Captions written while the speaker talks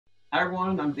Hi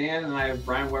everyone, I'm Dan and I have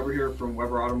Brian Weber here from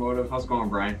Weber Automotive. How's it going,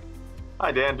 Brian?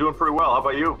 Hi, Dan. Doing pretty well. How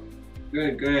about you?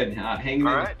 Good, good. Hanging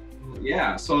All in. right.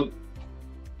 Yeah, so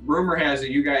rumor has it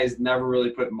you guys never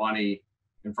really put money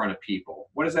in front of people.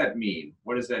 What does that mean?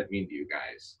 What does that mean to you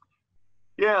guys?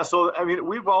 Yeah. So, I mean,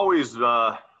 we've always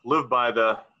lived by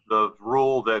the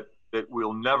rule that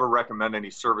we'll never recommend any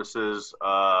services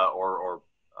or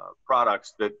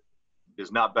products that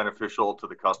is not beneficial to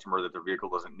the customer that their vehicle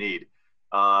doesn't need.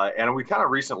 And we kind of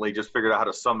recently just figured out how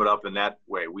to sum it up in that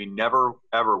way. We never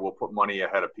ever will put money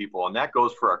ahead of people, and that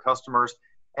goes for our customers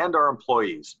and our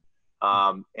employees.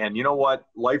 And you know what?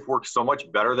 Life works so much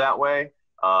better that way.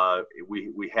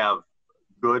 We have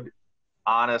good,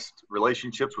 honest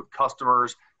relationships with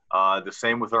customers. The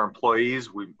same with our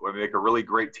employees. We make a really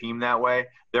great team that way.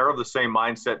 They're of the same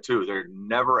mindset too. They're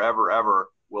never, ever, ever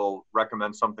will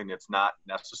recommend something that's not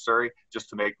necessary just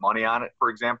to make money on it, for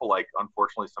example, like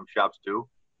unfortunately some shops do.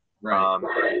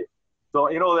 Right. So,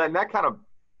 you know, that kind of,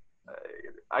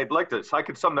 I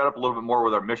could sum that up a little bit more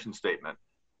with our mission statement.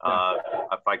 Yeah.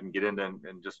 If I can get in and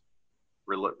just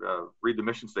read the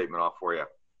mission statement off for you.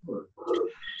 Sure.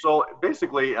 So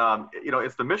basically, you know,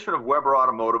 it's the mission of Weber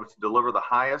Automotive to deliver the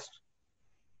highest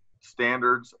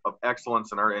standards of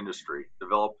excellence in our industry,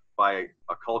 developed by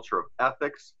a culture of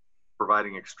ethics,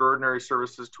 providing extraordinary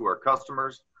services to our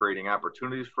customers, creating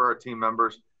opportunities for our team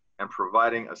members, and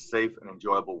providing a safe and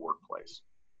enjoyable workplace.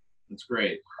 That's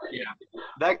great. Yeah.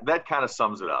 That kind of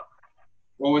sums it up.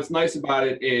 Well, what's nice about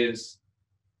it is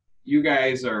you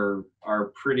guys are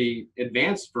pretty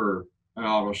advanced for an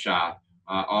auto shop.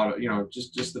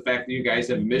 Just the fact that you guys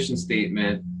have a mission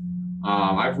statement.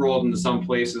 I've rolled into some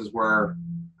places where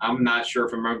I'm not sure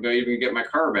if I'm going to even get my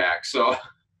car back. So,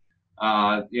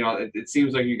 it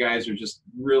seems like you guys are just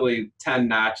really 10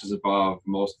 notches above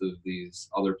most of these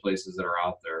other places that are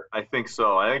out there. I think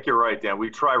so. I think you're right, Dan.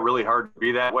 We try really hard to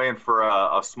be that way. And for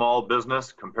a small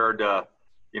business compared to,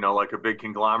 you know, like a big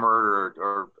conglomerate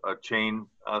or a chain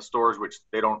stores, which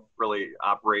they don't really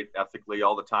operate ethically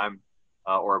all the time.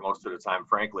 Or most of the time,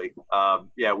 frankly.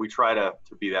 Yeah, we try to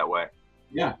be that way.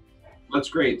 Yeah, that's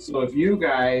great. So if you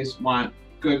guys want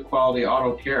good quality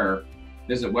auto care,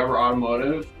 visit Weber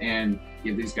Automotive and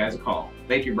give these guys a call.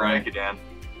 Thank you, Brian. Thank you, Dan.